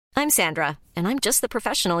I'm Sandra, and I'm just the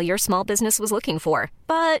professional your small business was looking for.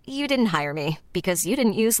 But you didn't hire me because you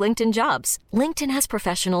didn't use LinkedIn Jobs. LinkedIn has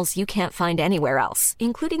professionals you can't find anywhere else,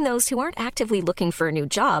 including those who aren't actively looking for a new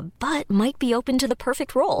job, but might be open to the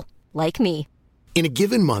perfect role, like me. In a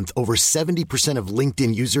given month, over 70% of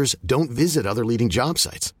LinkedIn users don't visit other leading job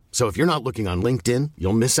sites. So if you're not looking on LinkedIn,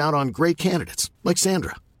 you'll miss out on great candidates like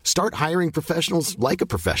Sandra. Start hiring professionals like a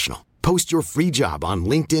professional. Post your free job on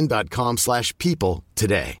linkedin.com/people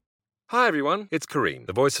today. Hi everyone, it's Kareem,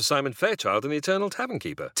 the voice of Simon Fairchild in The Eternal Tavern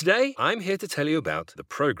Keeper. Today, I'm here to tell you about The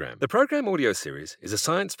Program. The Program audio series is a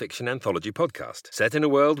science fiction anthology podcast set in a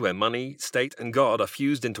world where money, state, and God are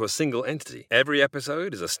fused into a single entity. Every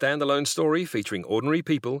episode is a standalone story featuring ordinary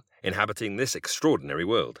people inhabiting this extraordinary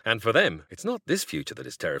world. And for them, it's not this future that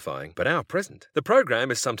is terrifying, but our present. The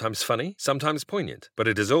Program is sometimes funny, sometimes poignant, but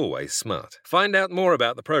it is always smart. Find out more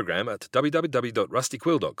about The Program at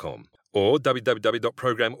www.rustyquill.com. or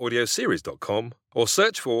www.programaudioseries.com, or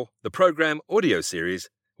search for The Program Audio Series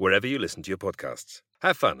wherever you listen to your podcasts.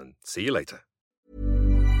 Have fun and see you later.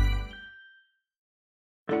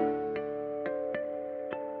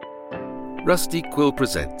 Rusty Quill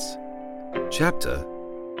presents Chapter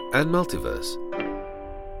and Multiverse.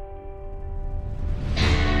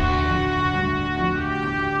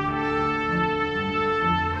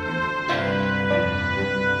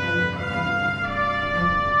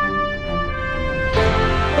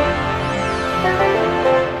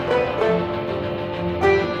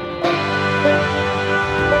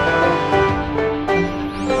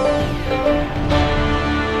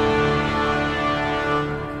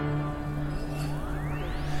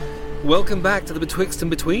 Welcome back to the Betwixt and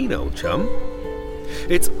Between, old chum.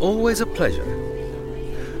 It's always a pleasure.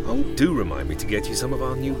 Oh, do remind me to get you some of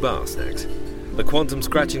our new bar snacks. The quantum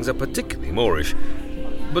scratchings are particularly Moorish.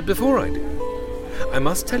 But before I do, I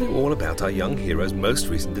must tell you all about our young hero's most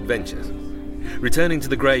recent adventures. Returning to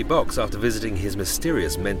the grey box after visiting his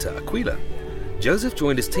mysterious mentor Aquila, Joseph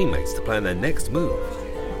joined his teammates to plan their next move.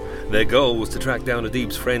 Their goal was to track down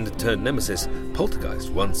Adib's friend turned nemesis,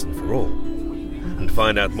 Poltergeist, once and for all, and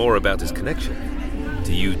find out more about his connection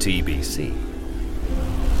to UTBC.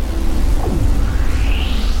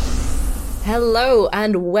 Hello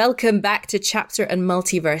and welcome back to Chapter and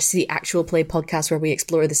Multiverse, the actual play podcast where we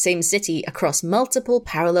explore the same city across multiple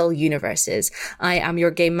parallel universes. I am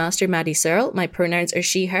your game master, Maddie Searle. My pronouns are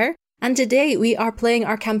she, her. And today we are playing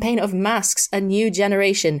our campaign of Masks, A New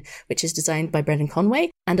Generation, which is designed by Brendan Conway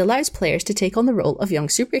and allows players to take on the role of young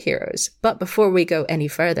superheroes. But before we go any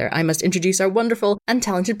further, I must introduce our wonderful and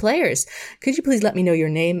talented players. Could you please let me know your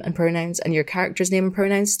name and pronouns and your character's name and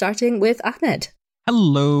pronouns, starting with Ahmed?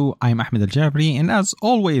 Hello, I'm Ahmed Al-Jabri, and as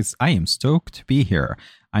always, I am stoked to be here.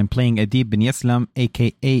 I'm playing Adib bin Yaslam,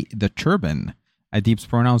 aka The Turban. Adib's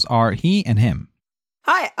pronouns are he and him.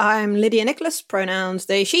 Hi, I'm Lydia Nicholas, pronouns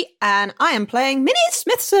they, she, and I am playing Minnie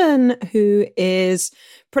Smithson, who is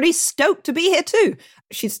pretty stoked to be here too.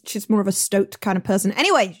 She's more of a stoked kind of person.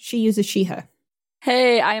 Anyway, she uses she, her.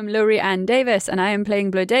 Hey, I am Laurie Ann Davis, and I am playing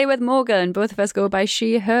Blue Day with Morgan. Both of us go by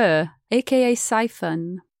she, her, aka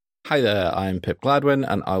Siphon. Hi there, I'm Pip Gladwin,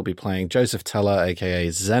 and I'll be playing Joseph Teller, aka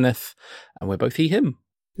Zenith, and we're both he, him.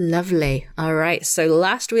 Lovely. All right. So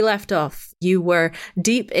last we left off, you were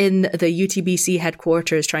deep in the UTBC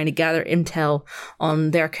headquarters trying to gather intel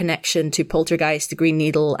on their connection to Poltergeist, the Green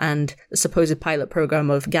Needle, and the supposed pilot program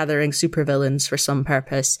of gathering supervillains for some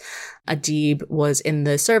purpose. Adib was in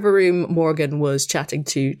the server room. Morgan was chatting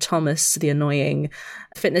to Thomas, the annoying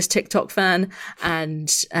fitness TikTok fan. And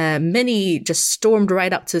Minnie just stormed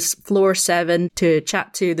right up to floor 7 to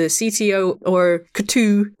chat to the CTO, or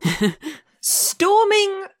Katu.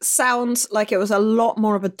 Storming sounds like it was a lot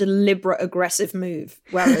more of a deliberate, aggressive move,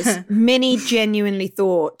 whereas Minnie genuinely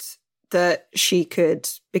thought that she could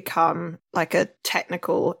become like a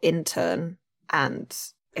technical intern and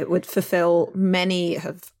it would fulfill many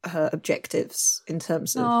of her objectives in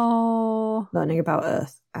terms of learning about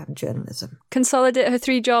Earth and journalism. Consolidate her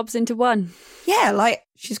 3 jobs into one. Yeah, like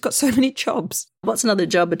she's got so many jobs. What's another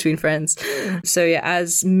job between friends? So yeah,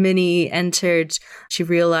 as Minnie entered, she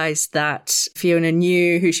realized that Fiona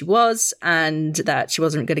knew who she was and that she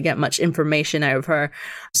wasn't going to get much information out of her.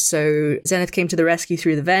 So Zenith came to the rescue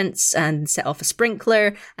through the vents and set off a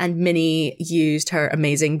sprinkler, and Minnie used her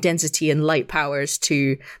amazing density and light powers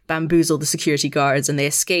to bamboozle the security guards, and they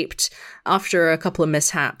escaped after a couple of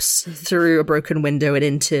mishaps through a broken window and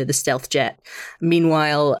into the stealth jet.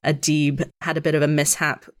 Meanwhile, Adib had a bit of a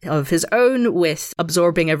mishap of his own with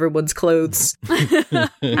absorbing everyone's clothes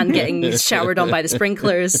and getting showered on by the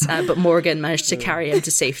sprinklers, but Morgan managed to carry him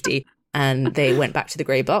to safety. And they went back to the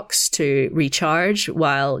grey box to recharge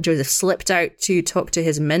while Joseph slipped out to talk to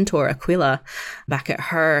his mentor, Aquila, back at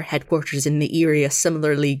her headquarters in the eerie,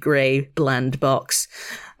 similarly grey, bland box.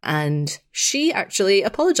 And she actually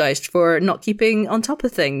apologised for not keeping on top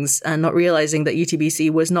of things and not realising that UTBC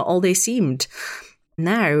was not all they seemed.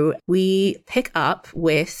 Now we pick up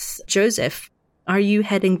with Joseph. Are you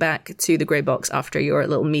heading back to the grey box after your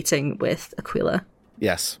little meeting with Aquila?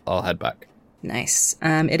 Yes, I'll head back. Nice.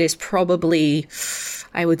 It is probably,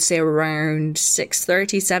 I would say, around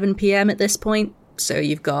 6:30, 7 p.m. at this point. So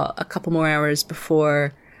you've got a couple more hours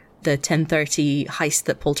before the 10:30 heist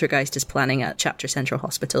that Poltergeist is planning at Chapter Central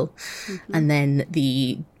Hospital. Mm-hmm. And then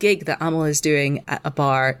the gig that Amal is doing at a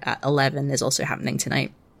bar at 11 is also happening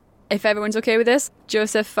tonight. If everyone's okay with this,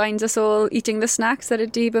 Joseph finds us all eating the snacks that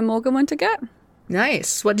Adib and Morgan want to get.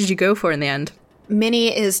 Nice. What did you go for in the end?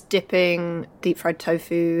 Minnie is dipping deep fried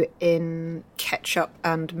tofu in ketchup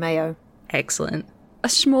and mayo. Excellent. A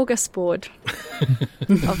smorgasbord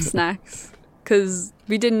of snacks. Because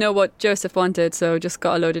we didn't know what Joseph wanted, so just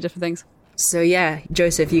got a load of different things. So yeah,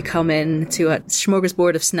 Joseph, you come in to a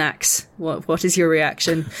smorgasbord of snacks. What is your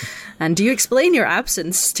reaction? And do you explain your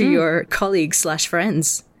absence to your colleagues /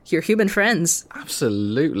 friends? Your human friends?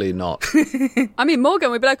 Absolutely not. I mean,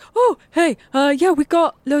 Morgan would be like, oh, hey, yeah, we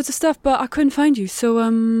got loads of stuff, but I couldn't find you, so,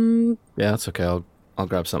 Yeah, that's okay. I'll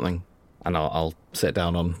grab something. And I'll sit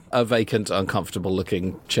down on a vacant,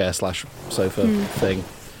 uncomfortable-looking chair / sofa thing.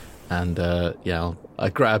 And, yeah, I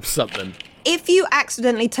grab something. If you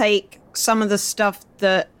accidentally take some of the stuff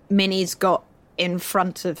that Minnie's got in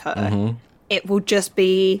front of her, it will just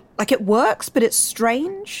be, like, it works, but it's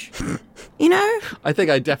strange. You know? I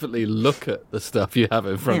think I definitely look at the stuff you have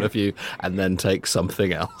in front of you and then take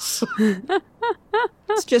something else.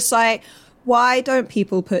 It's just like, why don't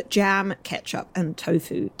people put jam, ketchup, and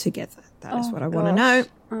tofu together? That is what I want to know.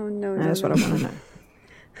 Oh, no. That's what I want to know.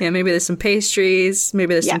 Yeah, maybe there's some pastries,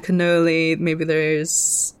 maybe there's some cannoli, maybe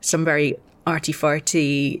there's some very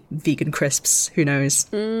arty-farty vegan crisps. Who knows?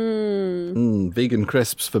 Vegan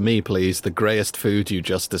crisps for me, please. The greyest food you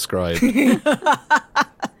just described.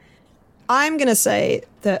 I'm going to say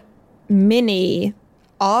that Minnie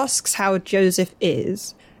asks how Joseph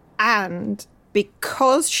is, and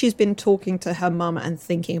because she's been talking to her mum and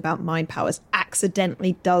thinking about mind powers,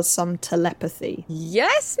 accidentally does some telepathy.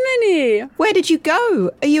 Yes, Minnie! Where did you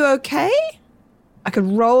go? Are you okay? I could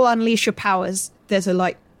roll Unleash Your Powers. There's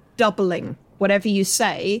a, doubling. Whatever you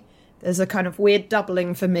say, there's a kind of weird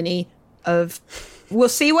doubling for Minnie of... We'll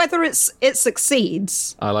see whether it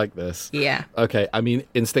succeeds. I like this. Yeah. Okay, I mean,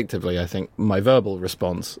 instinctively, I think my verbal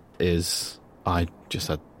response is I just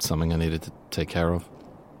had something I needed to take care of.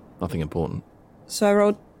 Nothing important. So I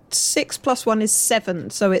rolled 6 + 1 is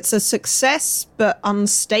 7. So it's a success, but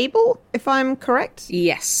unstable, if I'm correct?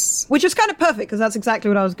 Yes. Which is kind of perfect, because that's exactly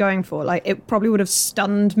what I was going for. It probably would have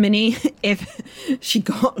stunned Minnie if she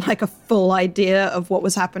got, a full idea of what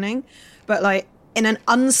was happening. But, in an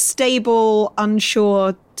unstable,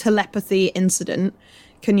 unsure telepathy incident,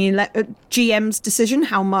 can you let GM's decision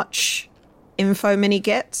how much info Minnie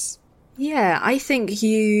gets? Yeah, I think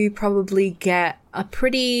you probably get a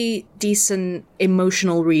pretty decent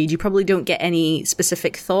emotional read. You probably don't get any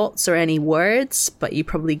specific thoughts or any words, but you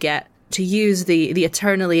probably get, to use the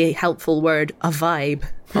eternally helpful word, a vibe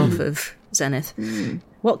off of Zenith.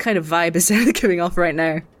 What kind of vibe is Zenith giving off right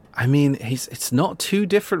now? I mean, it's not too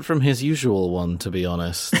different from his usual one, to be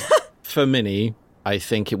honest. For Minnie, I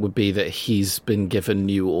think it would be that he's been given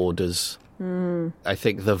new orders. I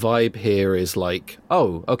think the vibe here is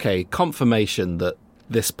oh, okay, confirmation that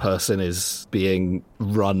this person is being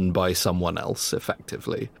run by someone else,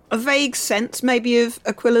 effectively. A vague sense, maybe, of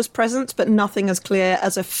Aquila's presence, but nothing as clear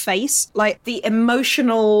as a face. The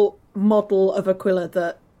emotional model of Aquila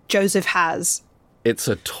that Joseph has. It's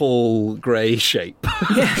a tall, grey shape.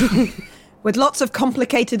 Yeah. With lots of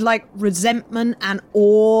complicated, resentment and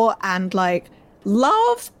awe and,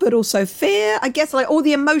 love, but also fear. I guess, all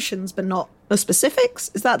the emotions, but not the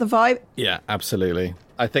specifics. Is that the vibe? Yeah, absolutely.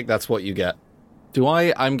 I think that's what you get. Do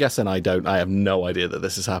I? I'm guessing I don't. I have no idea that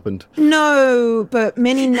this has happened. No, but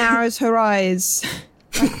Minnie narrows her eyes.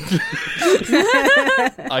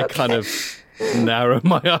 I kind of narrow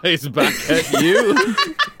my eyes back at you.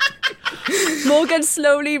 Morgan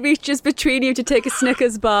slowly reaches between you to take a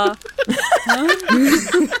Snickers bar.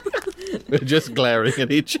 We're just glaring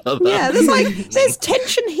at each other. Yeah, there's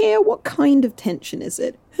tension here. What kind of tension is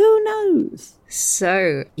it? Who knows?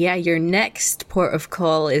 So, yeah, your next port of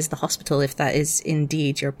call is the hospital, if that is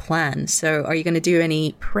indeed your plan. So, are you going to do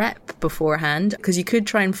any prep beforehand? Because you could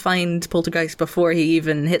try and find Poltergeist before he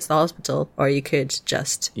even hits the hospital, or you could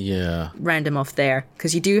just round him off there.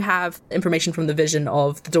 Because you do have information from the vision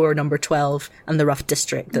of the door number 12 and the rough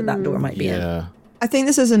district that door might be in. I think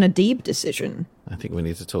this is an Adib decision. I think we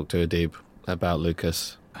need to talk to Adib about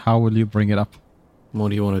Lucas. How will you bring it up? What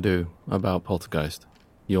do you want to do about Poltergeist?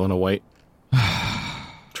 You want to wait?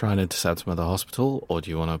 Try and intercept him at the hospital? Or do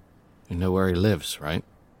you want to know where he lives, right?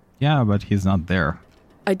 Yeah, but he's not there.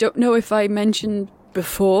 I don't know if I mentioned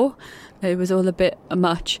before. It was all a bit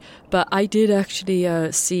much. But I did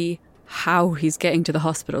actually see how he's getting to the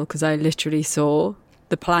hospital, because I literally saw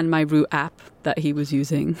the Plan My Route app that he was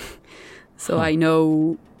using. So I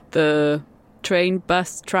know the train,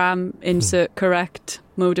 bus, tram, insert correct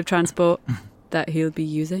mode of transport that he'll be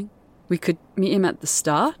using. We could meet him at the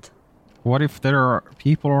start. What if there are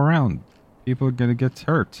people around? People are going to get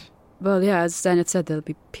hurt. Well, yeah, as Zenith said, there'll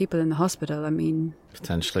be people in the hospital. I mean...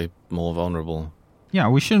 Potentially more vulnerable. Yeah,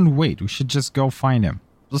 we shouldn't wait. We should just go find him.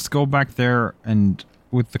 Let's go back there, and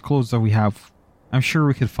with the clothes that we have, I'm sure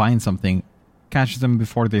we could find something. Catch them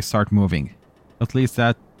before they start moving. At least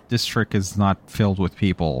that district is not filled with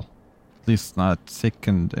people. At least not sick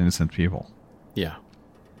and innocent people. Yeah.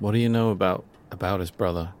 What do you know about his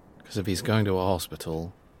brother? Because if he's going to a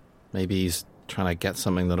hospital, maybe he's trying to get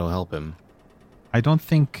something that'll help him. I don't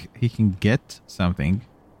think he can get something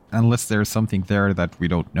unless there's something there that we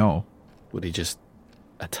don't know. Would he just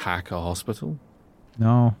attack a hospital?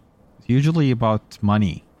 No. It's usually about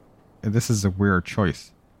money. This is a weird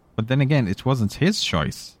choice. But then again, it wasn't his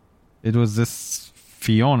choice. It was this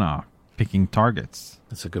Fiona picking targets.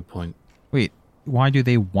 That's a good point. Wait, why do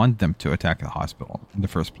they want them to attack the hospital in the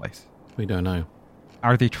first place? We don't know.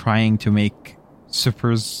 Are they trying to make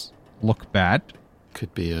supers look bad?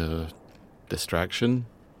 Could be a distraction.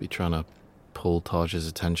 Be trying to pull Taj's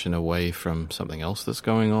attention away from something else that's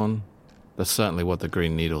going on. That's certainly what the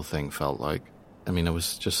Green Needle thing felt like. I mean, it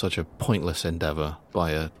was just such a pointless endeavor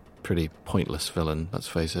by a pretty pointless villain, let's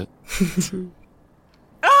face it.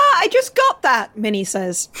 I just got that, Minnie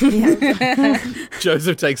says.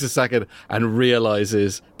 Joseph takes a second and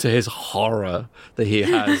realizes, to his horror, that he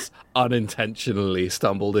has unintentionally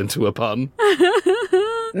stumbled into a pun.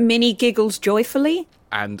 Minnie giggles joyfully.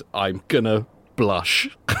 And I'm gonna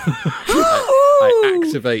blush. I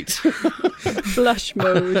activate. Blush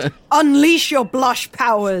mode. Unleash your blush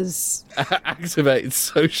powers. Activate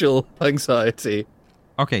social anxiety.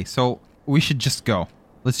 Okay, so we should just go.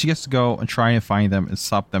 Let's just go and try and find them and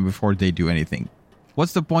stop them before they do anything.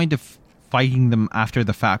 What's the point of fighting them after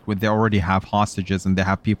the fact when they already have hostages and they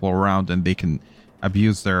have people around and they can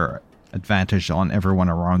abuse their advantage on everyone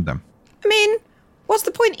around them? I mean, what's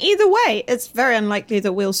the point either way? It's very unlikely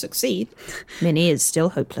that we'll succeed. Minnie is still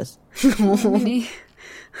hopeless. Minnie,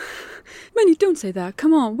 don't say that.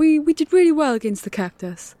 Come on, we did really well against the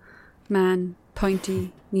cactus. Man,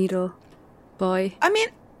 pointy, needle, boy. I mean,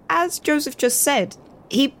 as Joseph just said,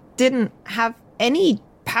 he didn't have any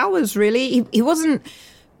powers, really. He wasn't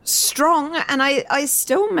strong, and I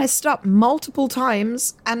still messed up multiple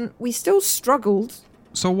times, and we still struggled.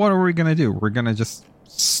 So what are we going to do? We're going to just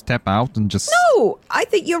step out and just... No, I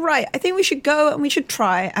think you're right. I think we should go and we should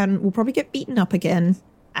try, and we'll probably get beaten up again,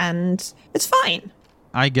 and it's fine.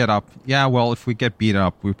 I get up. Yeah, well, if we get beat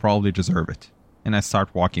up, we probably deserve it. And I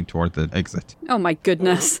start walking toward the exit. Oh my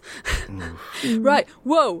goodness. Right,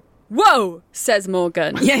 whoa, says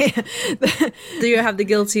Morgan. Yeah. Do you have the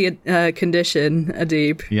guilty condition,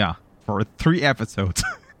 Adib? Yeah, for 3 episodes.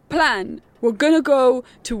 Plan. We're going to go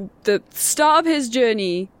to the start of his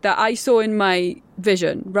journey that I saw in my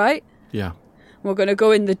vision, right? Yeah. We're going to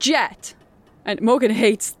go in the jet. And Morgan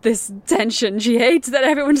hates this tension. She hates that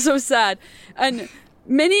everyone's so sad. And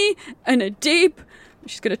Minnie and Adib,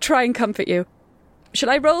 she's going to try and comfort you. Should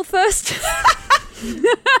I roll first?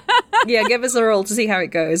 Yeah, give us a roll to see how it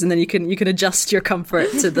goes, and then you can adjust your comfort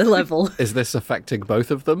to the level. Is this affecting both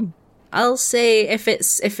of them? I'll say if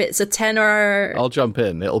it's a 10 or... I'll jump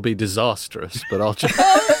in. It'll be disastrous, but I'll jump.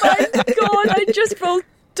 Oh my god, I just rolled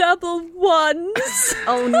double ones.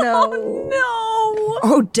 Oh no. Oh no.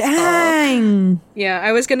 Oh, dang. Yeah,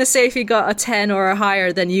 I was going to say if you got a 10 or a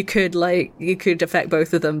higher, then you could affect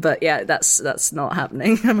both of them, but yeah, that's not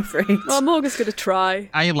happening, I'm afraid. Well, Morgan's going to try.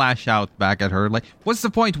 I lash out back at her like, what's the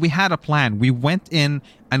point? We had a plan. We went in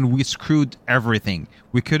and we screwed everything.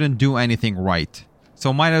 We couldn't do anything right.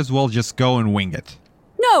 So might as well just go and wing it.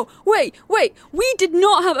 No, wait. We did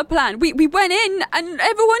not have a plan. We went in and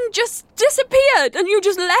everyone just disappeared and you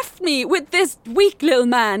just left me with this weak little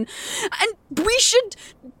man. And we should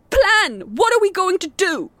plan. What are we going to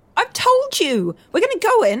do? I've told you. We're going to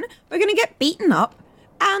go in, we're going to get beaten up,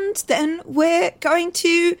 and then we're going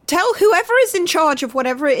to tell whoever is in charge of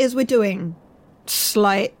whatever it is we're doing.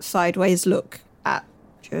 Slight sideways look at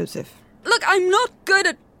Joseph. Look, I'm not good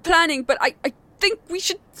at planning, but I think we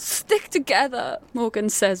should stick together, Morgan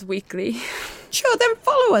says weakly. Sure, then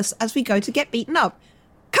follow us as we go to get beaten up.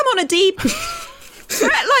 Come on, Adib.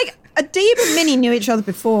 Like, Adib and Minnie knew each other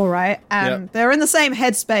before, right? And they're in the same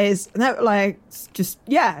headspace. And they're like, just,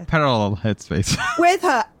 yeah. Parallel headspace. With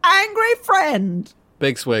her angry friend.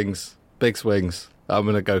 Big swings. I'm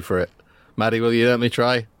going to go for it. Maddie, will you let me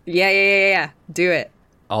try? Yeah. Do it.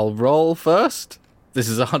 I'll roll first. This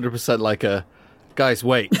is 100% like a... Guys,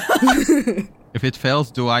 wait. If it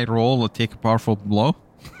fails, do I roll or take a powerful blow?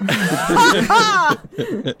 I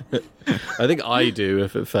think I do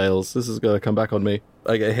if it fails. This is going to come back on me.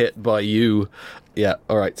 I get hit by you. Yeah,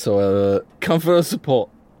 alright, so comfort and support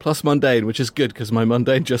plus mundane, which is good because my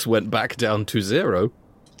mundane just went back down to 0.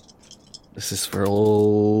 This is for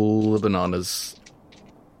all the bananas.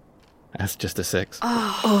 That's just a 6.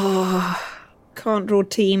 Can't draw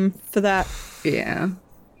team for that. Yeah.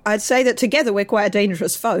 I'd say that together we're quite a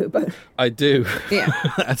dangerous foe, but... I do. Yeah.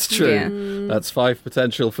 That's true. Yeah. That's 5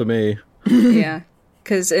 potential for me. Yeah.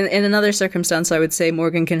 Because in another circumstance, I would say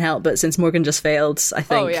Morgan can help, but since Morgan just failed, I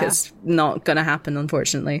think it's not going to happen,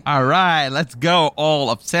 unfortunately. All right, let's go all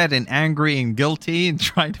upset and angry and guilty and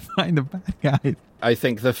try to find the bad guy. I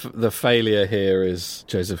think the failure here is...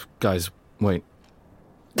 Joseph, guys, wait.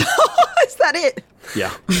 Is that it?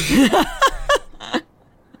 Yeah.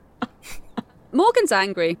 Morgan's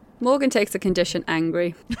angry. Morgan takes the condition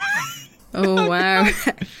angry. Oh, wow.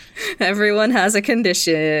 Everyone has a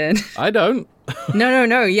condition. I don't.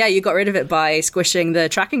 No. Yeah, you got rid of it by squishing the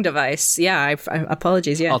tracking device. Yeah,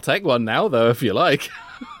 apologies, yeah. I'll take one now, though, if you like.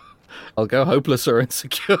 I'll go hopeless or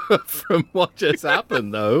insecure from what just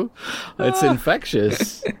happened, though. It's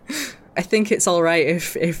infectious. I think it's all right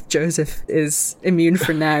if Joseph is immune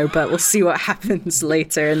for now, but we'll see what happens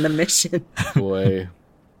later in the mission. Boy,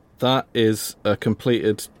 that is a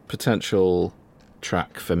completed potential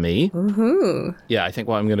track for me. Woohoo. Yeah, I think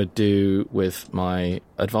what I'm going to do with my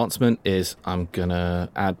advancement is I'm going to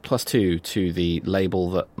add +2 to the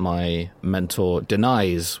label that my mentor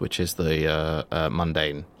denies, which is the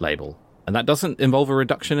mundane label. And that doesn't involve a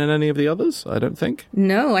reduction in any of the others, I don't think.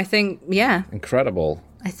 No, I think, yeah. Incredible.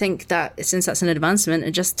 I think that since that's an advancement,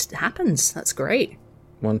 it just happens. That's great.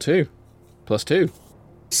 1, 2. +2.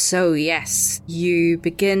 So, yes, you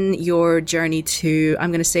begin your journey to...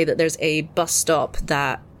 I'm going to say that there's a bus stop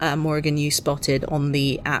that, Morgan, you spotted on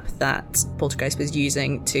the app that Poltergeist was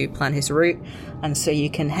using to plan his route. And so you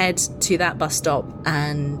can head to that bus stop,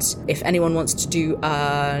 and if anyone wants to do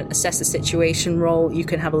assess the situation roll, you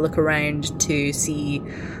can have a look around to see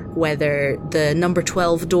whether the number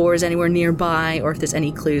 12 door is anywhere nearby or if there's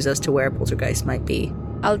any clues as to where Poltergeist might be.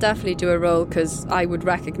 I'll definitely do a roll because I would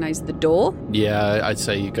recognise the door. Yeah, I'd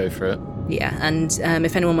say you go for it. Yeah, and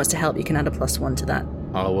if anyone wants to help, you can add a +1 to that.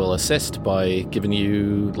 I will assist by giving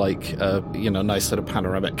you, like, a nice sort of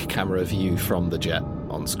panoramic camera view from the jet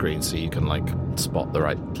on screen so you can, like, spot the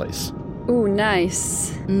right place. Ooh,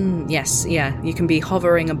 nice. Yes, yeah. You can be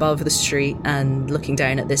hovering above the street and looking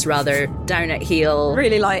down at this rather down at heel...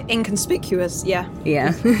 Really, like, inconspicuous, yeah.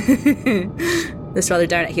 Yeah. This rather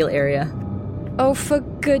down at heel area. Oh, for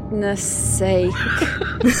goodness sake.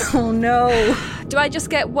 Oh, no. Do I just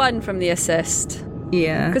get 1 from the assist?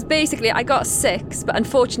 Yeah. Because basically I got 6, but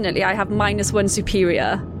unfortunately I have -1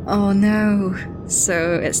 superior. Oh, no.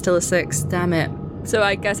 So it's still a 6. Damn it. So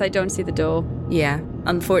I guess I don't see the door. Yeah.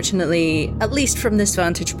 Unfortunately, at least from this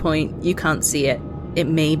vantage point, you can't see it. It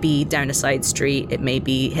may be down a side street. It may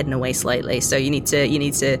be hidden away slightly. So you need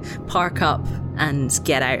to park up and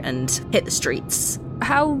get out and hit the streets.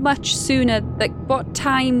 How much sooner, like, what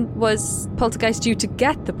time was Poltergeist due to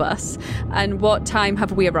get the bus, and what time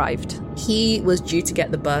have we arrived? He was due to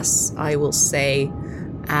get the bus, I will say,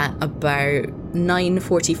 at about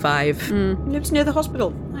 9:45. Lives near the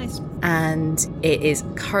hospital. Nice. And it is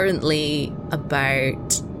currently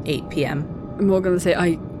about 8 p.m. Morgan will say,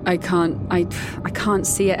 I can't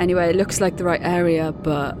see it anyway. It looks like the right area,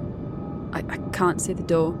 but I can't see the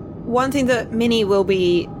door. One thing that Minnie will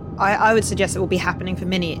be... I would suggest that will be happening for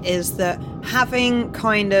Minnie is that having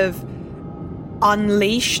kind of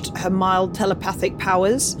unleashed her mild telepathic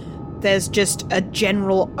powers, there's just a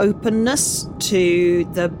general openness to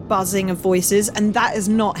the buzzing of voices, and that is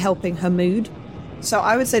not helping her mood. So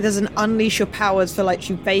I would say there's an unleash your powers for like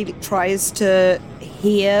she vaguely tries to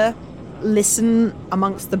listen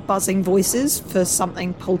amongst the buzzing voices for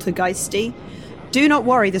something poltergeisty. Do not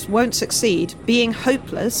worry, this won't succeed. Being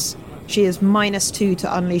hopeless, she is -2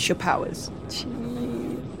 to unleash your powers.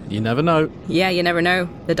 You never know. Yeah, you never know.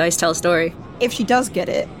 The dice tell a story. If she does get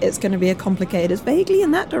it, it's going to be a complicated, vaguely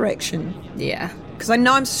in that direction. Yeah. Because I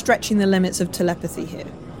know I'm stretching the limits of telepathy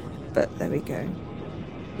here. But there we go.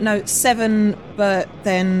 No, 7, but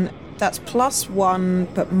then that's +1,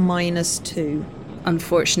 but -2.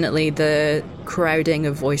 Unfortunately, the crowding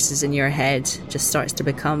of voices in your head just starts to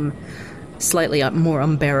become slightly more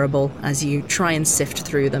unbearable as you try and sift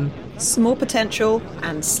through them. Small potential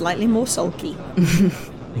and slightly more sulky.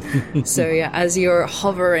 So yeah, as you're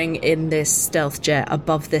hovering in this stealth jet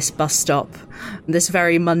above this bus stop, this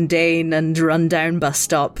very mundane and rundown bus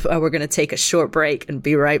stop, we're going to take a short break and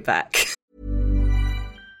be right back.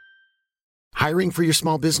 Hiring for your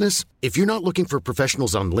small business? If you're not looking for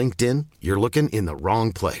professionals on LinkedIn, you're looking in the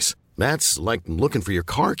wrong place. That's like looking for your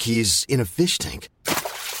car keys in a fish tank.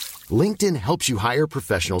 LinkedIn helps you hire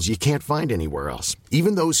professionals you can't find anywhere else,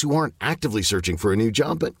 even those who aren't actively searching for a new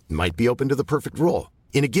job but might be open to the perfect role.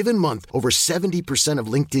 In a given month, over 70% of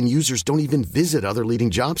LinkedIn users don't even visit other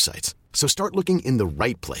leading job sites. So start looking in the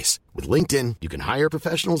right place. With LinkedIn, you can hire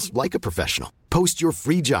professionals like a professional. Post your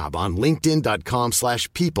free job on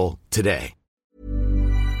linkedin.com/people today.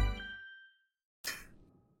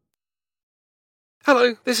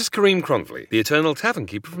 Hello, this is Kareem Cronfley, the Eternal Tavern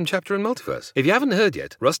Keeper from Chapter and Multiverse. If you haven't heard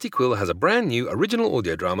yet, Rusty Quill has a brand new original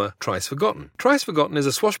audio drama, Thrice Forgotten. Thrice Forgotten is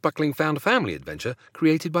a swashbuckling found-family adventure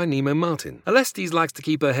created by Nemo Martin. Alestes likes to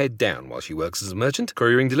keep her head down while she works as a merchant,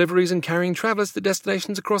 couriering deliveries and carrying travellers to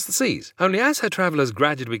destinations across the seas. Only as her travellers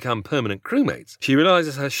gradually become permanent crewmates, she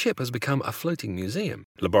realises her ship has become a floating museum,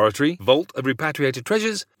 laboratory, vault of repatriated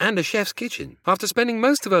treasures, and a chef's kitchen. After spending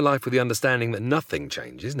most of her life with the understanding that nothing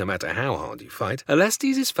changes, no matter how hard you fight,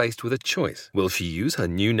 Alestes is faced with a choice. Will she use her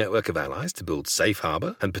new network of allies to build safe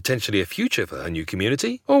harbour and potentially a future for her new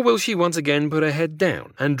community? Or will she once again put her head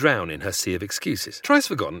down and drown in her sea of excuses? Thrice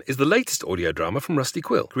Forgotten is the latest audio drama from Rusty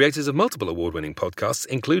Quill, creators of multiple award-winning podcasts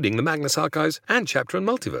including the Magnus Archives and Chapter and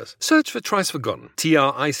Multiverse. Search for Thrice Forgotten,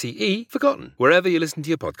 TRICE Forgotten, wherever you listen to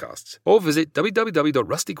your podcasts, or visit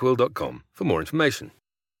www.rustyquill.com for more information.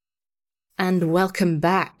 And welcome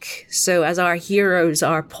back. So as our heroes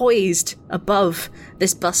are poised above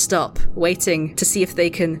this bus stop, waiting to see if they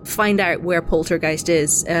can find out where Poltergeist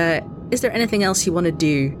is there anything else you want to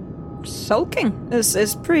do? Sulking.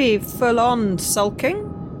 It's pretty full-on sulking.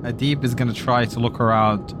 Adib is going to try to look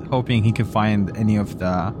around, hoping he can find any of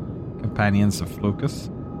the companions of Lucas.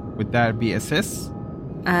 Would that be assist?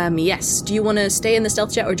 Yes. Do you want to stay in the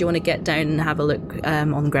stealth jet, or do you want to get down and have a look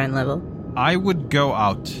on ground level? I would go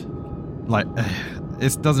out.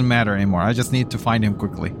 It doesn't matter anymore. I just need to find him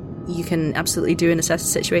quickly. You can absolutely do an assess the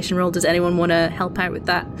situation roll. Does anyone want to help out with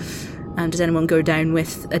that? Does anyone go down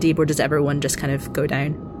with Adib, or does everyone just kind of go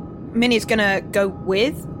down? Minnie's gonna go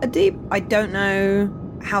with Adib. I don't know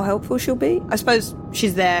how helpful she'll be. I suppose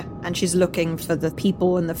she's there and she's looking for the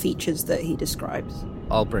people and the features that he describes.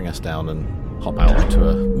 I'll bring us down and hop out onto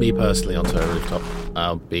a rooftop.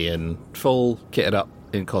 I'll be in full kitted up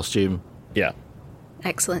in costume. Yeah.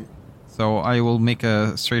 Excellent. So I will make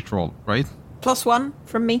a straight roll, right? +1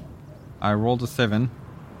 from me. I rolled a 7,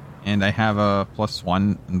 and I have a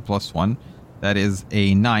 +1 and +1. That is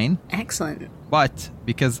a 9. Excellent. But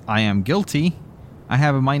because I am guilty, I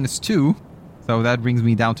have a -2, so that brings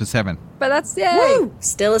me down to 7. But that's, yay! Woo!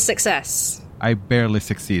 Still a success. I barely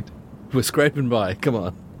succeed. We're scraping by. Come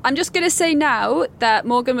on. I'm just going to say now that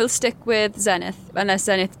Morgan will stick with Zenith, unless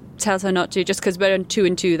Zenith tells her not to, just because we're on 2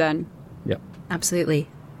 and 2 then. Yep. Absolutely.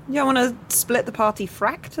 You want to split the party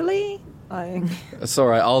fractally? It's all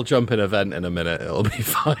right. I'll jump in a vent in a minute. It'll be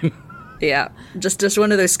fine. Yeah, just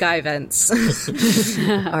one of those sky vents.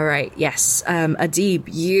 All right, yes. Adib,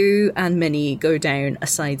 you and Minnie go down a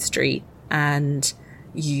side street and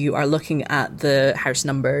you are looking at the house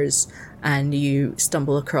numbers and you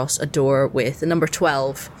stumble across a door with a number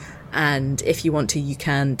 12. And if you want to, you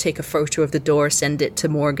can take a photo of the door, send it to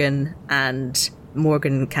Morgan, and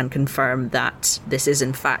Morgan can confirm that this is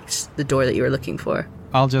in fact the door that you were looking for.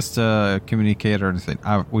 I'll just communicate or say,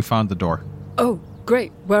 we found the door. Oh,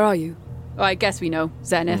 great. Where are you? Oh, I guess we know.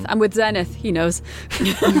 Zenith. I'm with Zenith. He knows.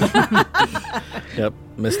 Yep.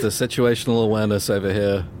 Mr. Situational Awareness over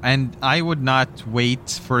here. And I would not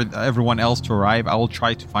wait for everyone else to arrive. I will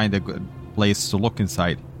try to find a good place to look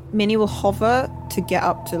inside. Minnie will hover to get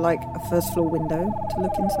up to like a first floor window to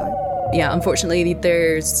look inside. Yeah, unfortunately,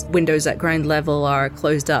 there's windows at ground level are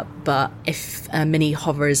closed up, but if Minnie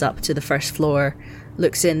hovers up to the first floor,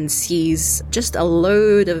 looks in, sees just a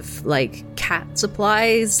load of, like, cat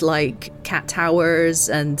supplies, like cat towers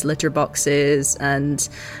and litter boxes, and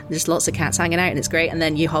there's lots of cats hanging out, and it's great. And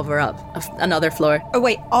then you hover up another floor. Oh,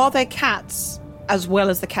 wait, are there cats as well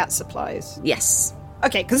as the cat supplies? Yes.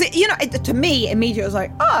 Okay, because, to me, immediately I was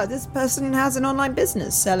like, this person has an online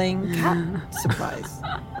business selling cat supplies.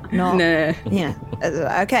 No. Yeah.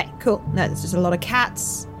 Okay, cool. No, there's just a lot of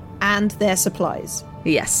cats and their supplies.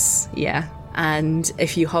 Yes, yeah. And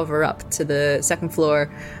if you hover up to the second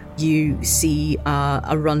floor, you see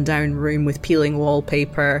a rundown room with peeling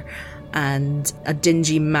wallpaper and a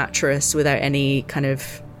dingy mattress without any kind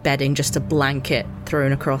of bedding, just a blanket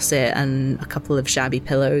thrown across it and a couple of shabby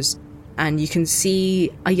pillows. And you can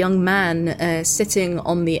see a young man sitting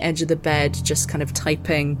on the edge of the bed, just kind of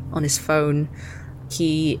typing on his phone.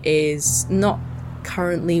 He is not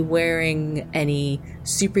currently wearing any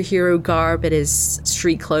superhero garb. It is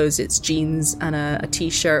street clothes. It's jeans and a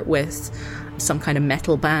t-shirt with some kind of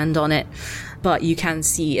metal band on it. But you can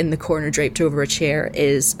see in the corner, draped over a chair,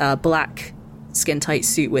 is a black skin-tight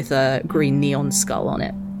suit with a green neon skull on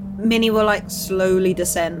it. Minnie will, like, slowly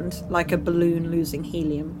descend like a balloon losing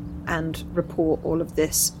helium and report all of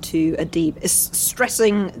this to Adib. It's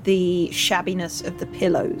stressing the shabbiness of the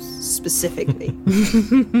pillows specifically.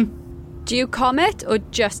 Do you comment or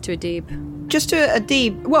just to Adib? Just to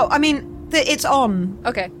Adib. Well, I mean, it's on.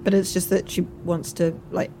 Okay. But it's just that she wants to,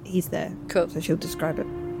 like, he's there. Cool. So she'll describe it.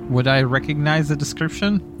 Would I recognize the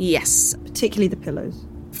description? Yes. Particularly the pillows.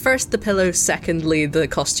 First the pillows, secondly the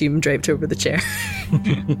costume draped over the chair.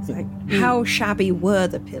 It's like, how shabby were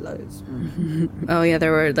the pillows? Oh yeah,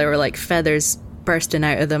 there were like feathers bursting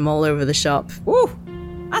out of them all over the shop. Ooh,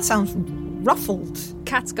 that sounds ruffled.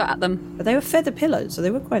 Cats got at them. But they were feather pillows, so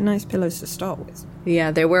they were quite nice pillows to start with.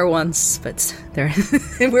 Yeah, there were once, but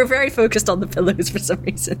we're very focused on the pillows for some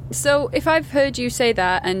reason. So if I've heard you say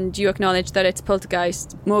that and you acknowledge that it's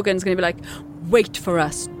Poltergeist, Morgan's going to be like, wait for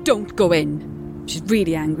us, don't go in. She's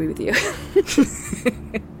really angry with you.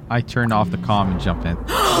 I turn off the comm and jump in.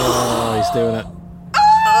 Oh, he's doing it.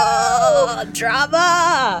 Oh,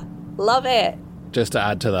 drama! Love it. Just to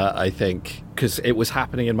add to that, I think, because it was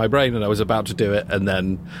happening in my brain and I was about to do it, and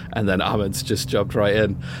then Ahmed's just jumped right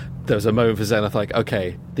in. There was a moment for Zenith, like,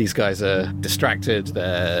 okay, these guys are distracted.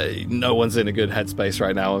 No one's in a good headspace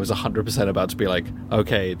right now. I was 100% about to be like,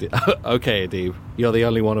 okay, Adib, you're the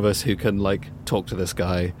only one of us who can, like, talk to this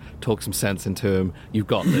guy, talk some sense into him. You've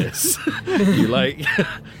got this. You, like,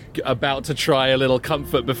 about to try a little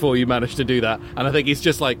comfort before you manage to do that. And I think he's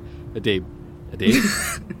just like, Adib. Adib.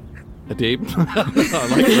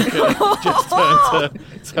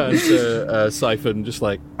 Just turn to Siphon, just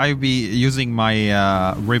like... I'd be using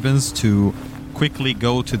my ribbons to quickly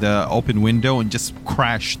go to the open window and just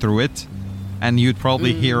crash through it. And you'd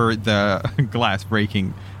probably hear the glass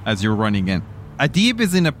breaking as you're running in. Adib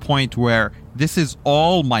is in a point where this is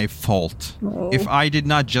all my fault. Oh. If I did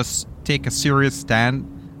not just take a serious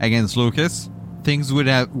stand against Lucas, things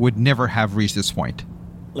would never have reached this point.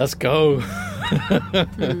 Let's go.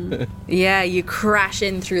 Yeah, you crash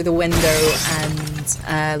in through the window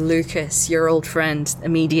and Lucas, your old friend,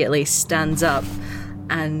 immediately stands up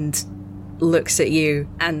and looks at you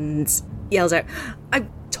and yells out, I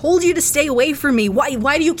told you to stay away from me.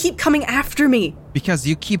 Why do you keep coming after me? Because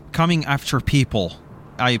you keep coming after people.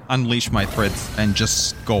 I unleash my threats and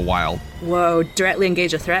just go wild. Whoa, directly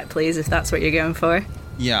engage a threat, please, if that's what you're going for.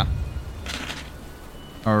 Yeah.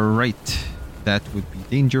 Alright. That would be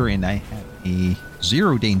danger, and I have a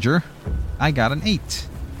 0 danger. I got an 8.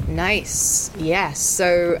 Nice. Yes.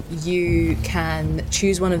 So you can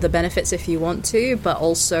choose one of the benefits if you want to, but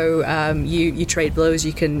also you trade blows.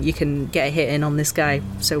 You can get a hit in on this guy.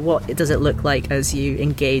 So what does it look like as you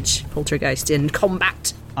engage Poltergeist in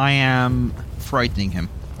combat? I am frightening him,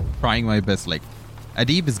 trying my best. Like,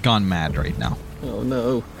 Adib is gone mad right now. Oh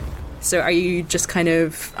no. So are you trying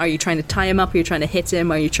to tie him up? Are you trying to hit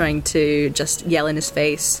him? Are you trying to just yell in his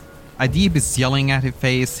face? Adib is yelling at his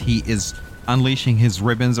face. He is unleashing his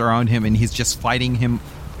ribbons around him, and he's just fighting him,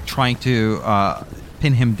 trying to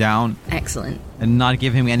pin him down. Excellent. And not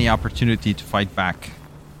give him any opportunity to fight back.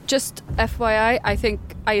 Just FYI,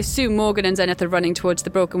 I assume Morgan and Zenith are running towards the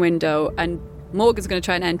broken window, and Morgan's going to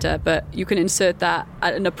try and enter, but you can insert that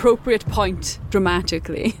at an appropriate point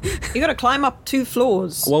dramatically. You got to climb up 2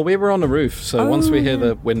 floors. Well, we were on the roof, so once we hear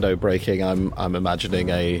the window breaking, I'm imagining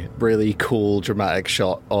a really cool, dramatic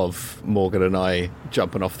shot of Morgan and I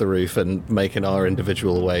jumping off the roof and making our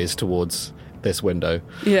individual ways towards this window.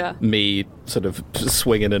 Yeah. Me sort of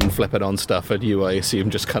swinging and flipping on stuff, and you, I assume,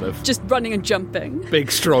 just kind of... Just running and jumping.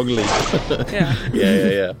 Big, strong leap. Yeah.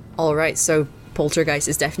 Yeah. All right, so Poltergeist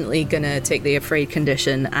is definitely going to take the afraid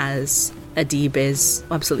condition as Adib is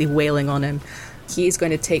absolutely wailing on him. He's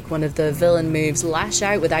going to take one of the villain moves, Lash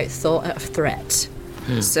Out without thought of threat.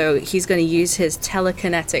 So he's going to use his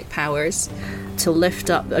telekinetic powers to lift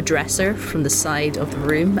up a dresser from the side of the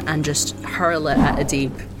room and just hurl it at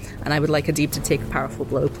Adib. And I would like Adib to take a powerful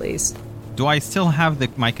blow, please. Do I still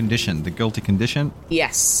have my condition, the guilty condition?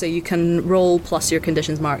 Yes, so you can roll plus your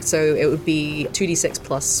conditions marked. So it would be 2d6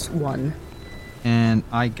 plus 1. And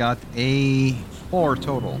I got a 4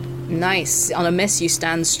 total. Nice. On a miss, you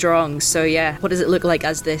stand strong. So yeah, what does it look like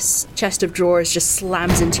as this chest of drawers just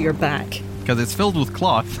slams into your back? Because it's filled with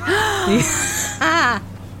cloth.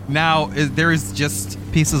 Now, there is just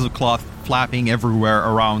pieces of cloth flapping everywhere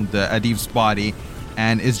around Adib's body,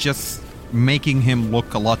 and it's just making him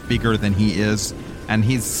look a lot bigger than he is. And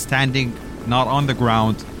he's standing not on the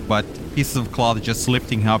ground, but pieces of cloth just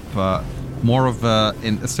lifting up more of a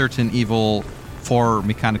certain evil 4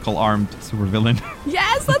 mechanical armed supervillain.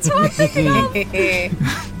 Yes, that's what I'm thinking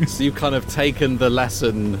of. So you've kind of taken the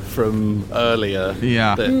lesson from earlier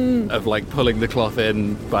of like pulling the cloth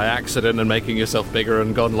in by accident and making yourself bigger,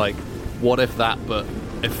 and gone like, what if that but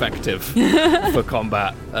effective for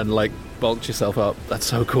combat, and like bulked yourself up. That's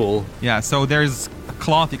so cool. Yeah, so there's a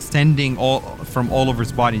cloth extending from all over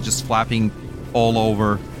his body, just flapping all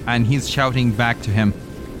over, and he's shouting back to him,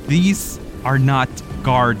 "These are not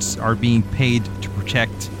guards are being paid to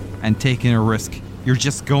protect and taking a risk. You're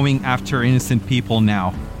just going after innocent people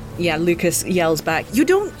now." Yeah, Lucas yells back, You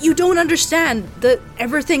don't understand that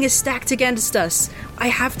everything is stacked against us. I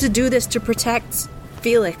have to do this to protect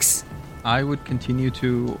Felix. I would continue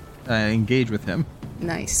to engage with him.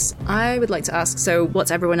 Nice. I would like to ask, so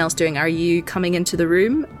what's everyone else doing? Are you coming into the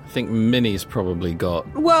room? I think Minnie's probably got...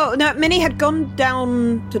 Well, no, Minnie had gone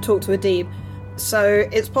down to talk to Adib. So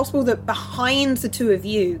it's possible that behind the two of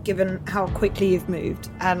you, given how quickly you've moved,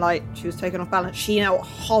 and like she was taken off balance, she now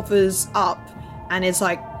hovers up and is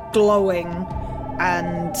like glowing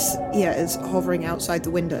and is hovering outside the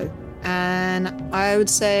window. And I would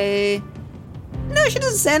say, no, she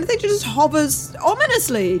doesn't say anything. She just hovers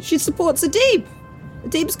ominously. She supports Adib.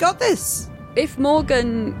 Adib's got this. If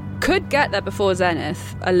Morgan could get there before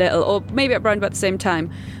Zenith a little, or maybe around about the same time,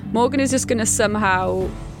 Morgan is just going to somehow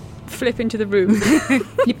flip into the room.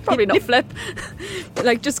 Probably not flip.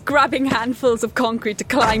 Like just grabbing handfuls of concrete to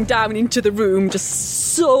climb down into the room,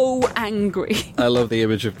 just so angry. I love the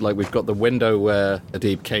image of like we've got the window where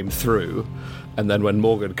Adib came through, and then when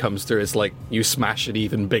Morgan comes through, it's like you smash an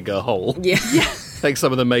even bigger hole. Yeah. Take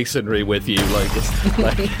some of the masonry with you.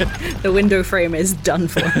 The window frame is done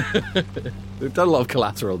for. We've done a lot of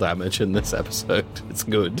collateral damage in this episode. It's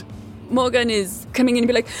good. Morgan is coming in and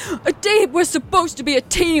be like, Adib, we're supposed to be a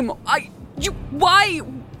team. Why?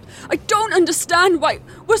 I don't understand why.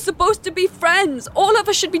 We're supposed to be friends. All of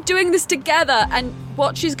us should be doing this together. And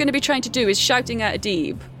what she's going to be trying to do is shouting at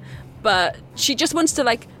Adib. But she just wants to,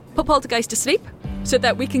 like, put Poltergeist to sleep so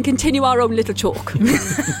that we can continue our own little talk.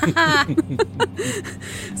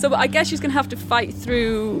 So I guess she's going to have to fight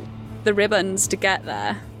through the ribbons to get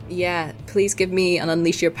there. Yeah, please give me an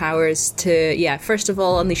Unleash Your Powers to... first of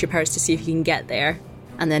all, Unleash Your Powers to see if you can get there.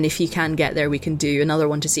 And then if you can get there, we can do another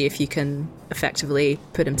one to see if you can effectively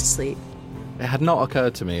put him to sleep. It had not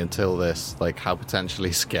occurred to me until this, like, how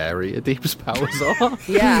potentially scary Adib's powers are.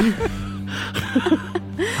 Yeah.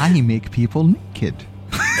 I make people naked.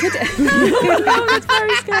 Oh, that's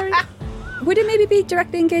very scary. Would it maybe be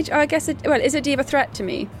directly engaged? Or I guess, is Adib a threat to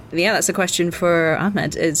me? Yeah, that's a question for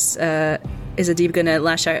Ahmed. Is Adib going to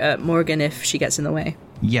lash out at Morgan if she gets in the way?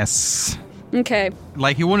 Yes. Okay.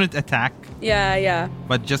 Like, he wouldn't attack. Yeah.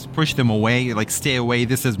 But just push them away. Like, stay away.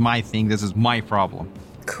 This is my thing. This is my problem.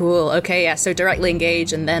 Cool. Okay, yeah. So directly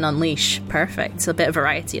engage and then unleash. Perfect. So a bit of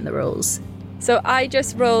variety in the rolls. So I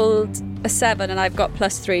just rolled a 7 and I've got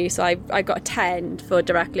 +3. So I got a 10 for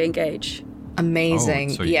directly engage. Amazing.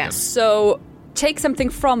 So yes. So take something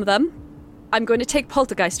from them. I'm going to take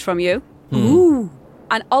Poltergeist from you. Ooh.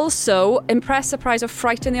 And also, impress, surprise, or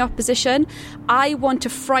frighten the opposition. I want to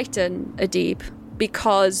frighten Adib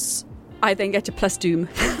because I then get to plus doom.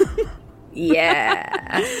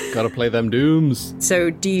 Yeah. Gotta play them dooms. So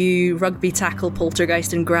do you rugby tackle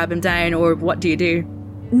Poltergeist and grab him down, or what do you do?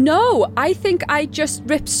 No, I think I just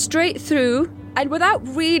rip straight through and without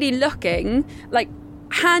really looking, like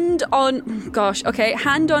hand on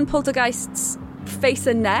Poltergeist's face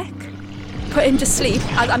and neck. put him to sleep.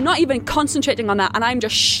 I'm not even concentrating on that, and I'm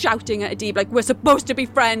just shouting at Adib, like, we're supposed to be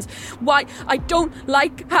friends. Why? I don't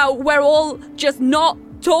like how we're all just not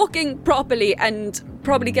talking properly, and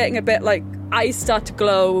probably getting a bit like, eyes start to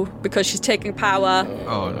glow because she's taking power.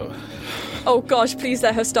 Oh, no. Oh gosh, please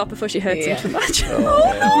let her stop before she hurts him too much. Oh,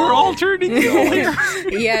 no. We're all turning ill here.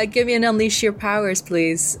 Yeah, give me an unleash your powers,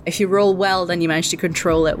 please. If you roll well, then you manage to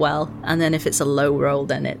control it well. And then if it's a low roll,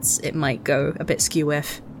 then it might go a bit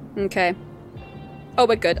skew-whiff. Okay. Oh,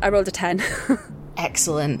 we're good. I rolled a 10.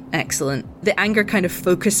 Excellent, excellent. The anger kind of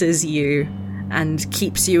focuses you and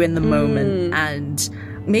keeps you in the moment. And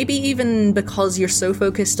maybe even because you're so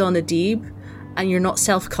focused on Adib, and you're not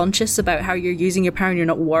self-conscious about how you're using your power, and you're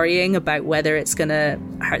not worrying about whether it's going to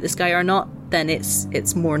hurt this guy or not, then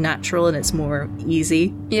it's more natural and it's more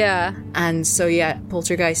easy. Yeah. And so, yeah,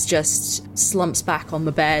 Poltergeist just slumps back on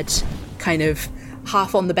the bed, kind of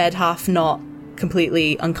half on the bed, half not,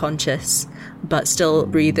 completely unconscious, but still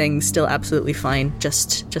breathing, still absolutely fine,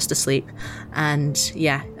 just asleep. And,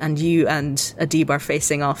 yeah, and you and Adib are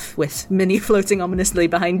facing off with Minnie floating ominously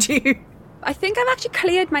behind you. I think I've actually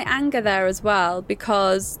cleared my anger there as well,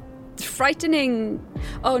 because frightening...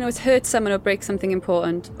 Oh, no, it's hurt someone or break something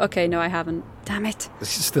important. Okay, no, I haven't. Damn it.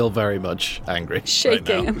 She's still very much angry.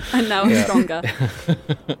 Shaking, right now. and now I'm stronger.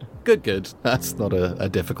 Good. That's not a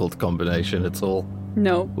difficult combination at all.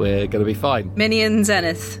 No. We're going to be fine. Minnie and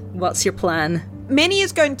Zenith, what's your plan? Minnie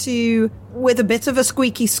is going to, with a bit of a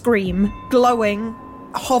squeaky scream, glowing,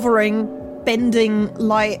 hovering, bending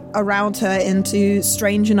light around her into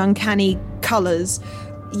strange and uncanny colours,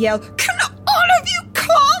 yell, "Can all of you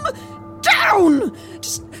calm down?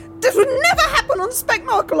 This would never happen on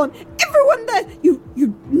Spectaculon. Everyone there,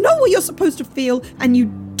 you know what you're supposed to feel, and you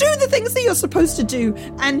do the things that you're supposed to do,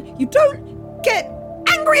 and you don't get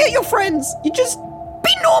angry at your friends. You just be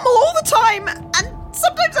normal all the time, and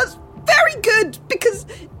sometimes that's very good, because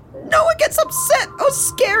no one gets upset or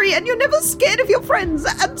scary, and you're never scared of your friends,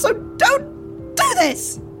 and so don't do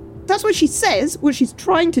this." That's what she says. What she's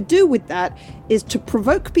trying to do with that is to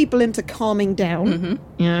provoke people into calming down. Mm-hmm.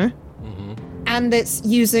 Yeah. Mm-hmm. And it's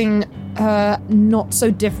using not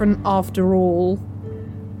so different after all.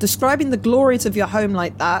 Describing the glories of your home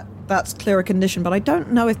like that, that's clearer condition, but I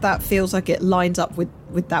don't know if that feels like it lines up with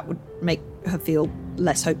that would make her feel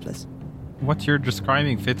less hopeless. What you're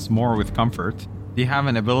describing fits more with comfort. Do you have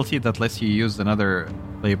an ability that lets you use another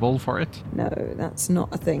label for it? No, that's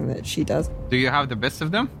not a thing that she does. Do you have the best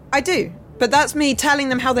of them? I do, but that's me telling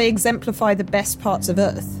them how they exemplify the best parts of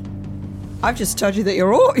Earth. I've just told you that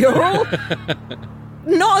you're all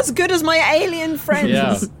not as good as my alien friends.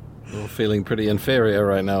 Yeah, we're feeling pretty inferior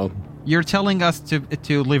right now. You're telling us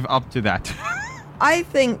to live up to that. I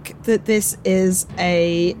think that this is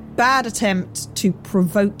a bad attempt to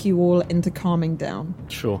provoke you all into calming down.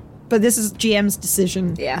 Sure. But this is GM's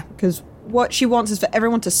decision. Yeah. Because what she wants is for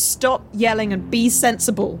everyone to stop yelling and be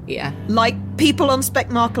sensible. Yeah. Like people on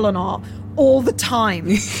Spectaculon are all the time.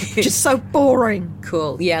 Just so boring.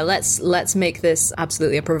 Cool. Yeah, let's make this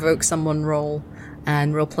absolutely a provoke someone roll,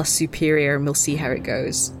 and roll plus superior, and we'll see how it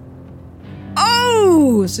goes.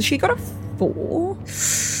 Oh! So she got a 4.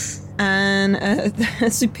 And the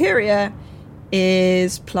superior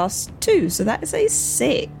is +2, so that is a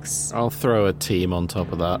 6. I'll throw a team on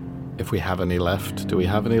top of that, if we have any left. Do we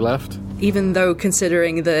have any left? Even though,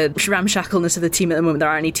 considering the ramshackleness of the team at the moment, there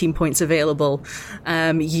aren't any team points available,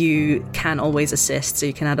 you can always assist, so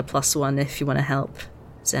you can add a +1 if you want to help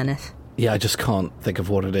Zenith. Yeah, I just can't think of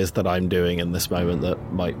what it is that I'm doing in this moment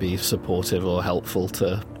that might be supportive or helpful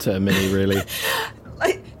to Minnie, really.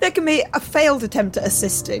 Like, there can be a failed attempt at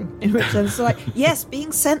assisting, in which sense, like, yes,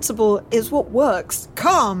 being sensible is what works.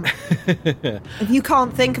 Calm. If you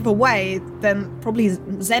can't think of a way, then probably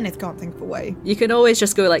Zenith can't think of a way. You can always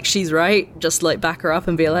just go like, she's right, just like back her up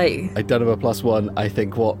and be like... I don't have a +1. I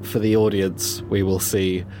think what, for the audience, we will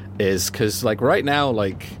see is, because, like, right now,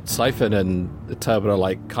 like, Siphon and Turbin are,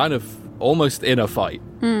 like, kind of almost in a fight.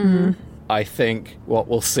 Mm-hmm. I think what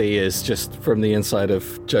we'll see is just from the inside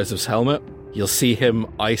of Joseph's helmet, you'll see him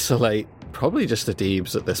isolate, probably just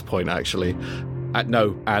Adib's at this point, actually.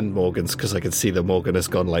 And Morgan's, because I can see that Morgan has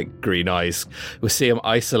gone, like, green eyes. We'll see him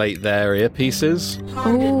isolate their earpieces.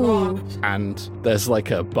 Oh. And there's,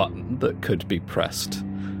 like, a button that could be pressed.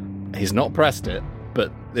 He's not pressed it,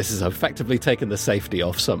 but this is effectively taking the safety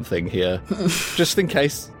off something here. Just in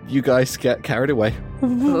case you guys get carried away.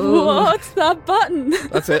 What's that button?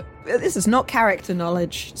 That's it. This is not character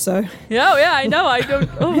knowledge, so... Yeah, I know, I don't...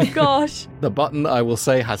 Oh, my gosh. The button, I will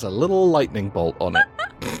say, has a little lightning bolt on it.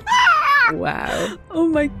 Wow. Oh,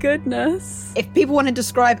 my goodness. If people want to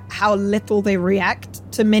describe how little they react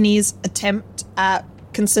to Minnie's attempt at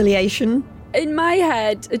conciliation, in my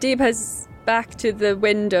head, Adib has back to the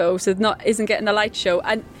window, so isn't getting the light show,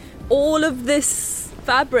 and all of this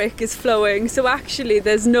fabric is flowing, so actually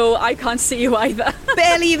I can't see you either.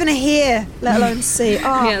 Barely even hear, let alone see.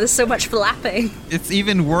 Oh. Yeah, there's so much flapping. It's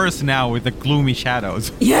even worse now with the gloomy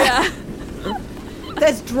shadows. Yeah.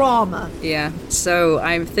 There's drama. Yeah, so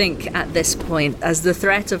I think at this point, as the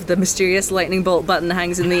threat of the mysterious lightning bolt button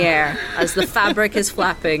hangs in the air, as the fabric is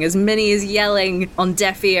flapping, as Minnie is yelling on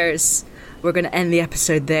deaf ears, we're going to end the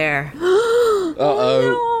episode there.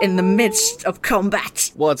 Uh-oh. In the midst of combat.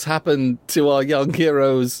 What's happened to our young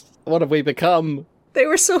heroes? What have we become? They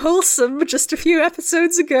were so wholesome just a few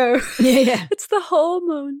episodes ago. Yeah. It's the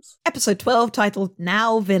hormones. Episode 12 titled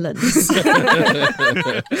Now Villains.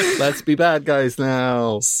 Let's be bad guys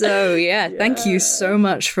now. So, thank you so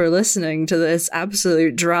much for listening to this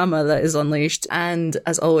absolute drama that is unleashed. And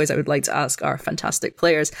as always, I would like to ask our fantastic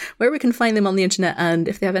players where we can find them on the internet and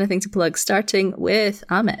if they have anything to plug, starting with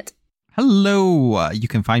Ahmed. Hello! You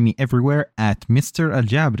can find me everywhere at Mr.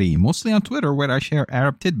 Al-Jabri, mostly on Twitter, where I share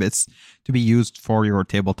Arab tidbits to be used for your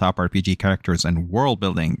tabletop RPG characters and world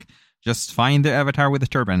building. Just find the avatar with the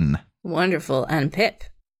turban. Wonderful. And Pip?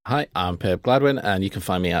 Hi, I'm Pip Gladwin, and you can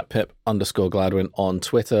find me at Pip_Gladwin on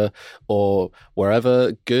Twitter or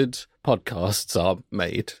wherever good podcasts are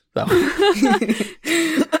made.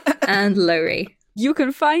 And Lowry. You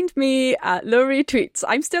can find me at Lowry Tweets.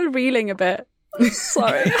 I'm still reeling a bit.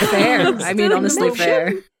 Sorry. Fair. I mean, honestly,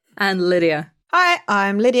 fair. And Lydia. Hi,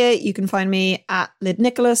 I'm Lydia. You can find me at Lyd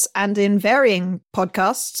Nicholas and in varying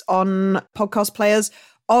podcasts on podcast players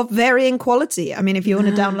of varying quality. I mean, if you want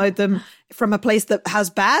to download them from a place that has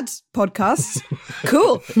bad podcasts,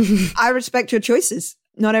 cool. I respect your choices.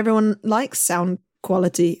 Not everyone likes sound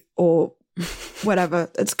quality or whatever.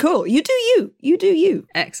 It's cool. You do you. You do you.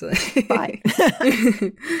 Excellent. Bye.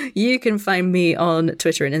 You can find me on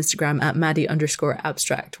Twitter and Instagram at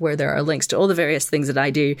Maddie_abstract, where there are links to all the various things that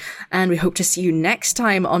I do. And we hope to see you next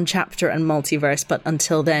time on Chapter and Multiverse. But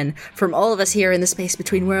until then, from all of us here in the space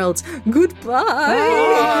between worlds, goodbye.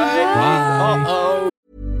 Bye. Uh-oh.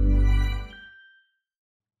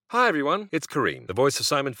 Hi everyone, it's Kareem, the voice of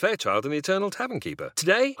Simon Fairchild in The Eternal Tavern Keeper.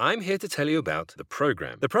 Today, I'm here to tell you about The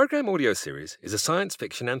Program. The Program audio series is a science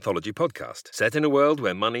fiction anthology podcast set in a world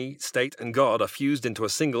where money, state, and God are fused into a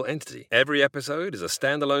single entity. Every episode is a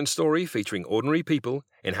standalone story featuring ordinary people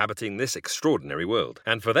inhabiting this extraordinary world.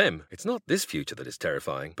 And for them, it's not this future that is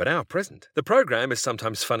terrifying, but our present. The Program is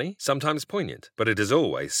sometimes funny, sometimes poignant, but it is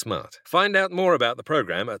always smart. Find out more about The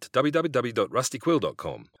Program at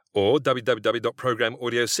www.rustyquill.com. or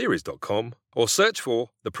www.programaudioseries.com, or search for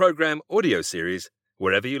The Program Audio Series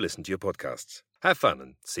wherever you listen to your podcasts. Have fun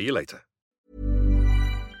and see you later.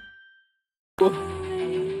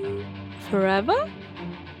 Forever?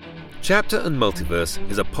 Chapter and Multiverse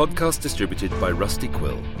is a podcast distributed by Rusty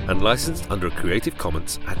Quill and licensed under a Creative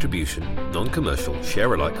Commons Attribution, Non-Commercial,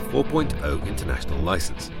 Share-alike 4.0 International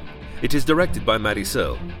License. It is directed by Maddie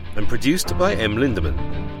Searle and produced by M. Lindemann,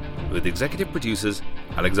 with executive producers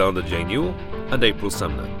Alexander J. Newell and April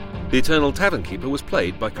Sumner. The Eternal Tavern Keeper was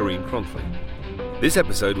played by Kareem Cronfley. This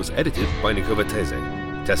episode was edited by Nico Vertese,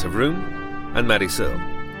 Tessa Vroom, and Maddie Searle,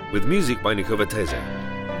 with music by Nico Vertese.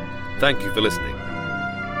 Thank you for listening.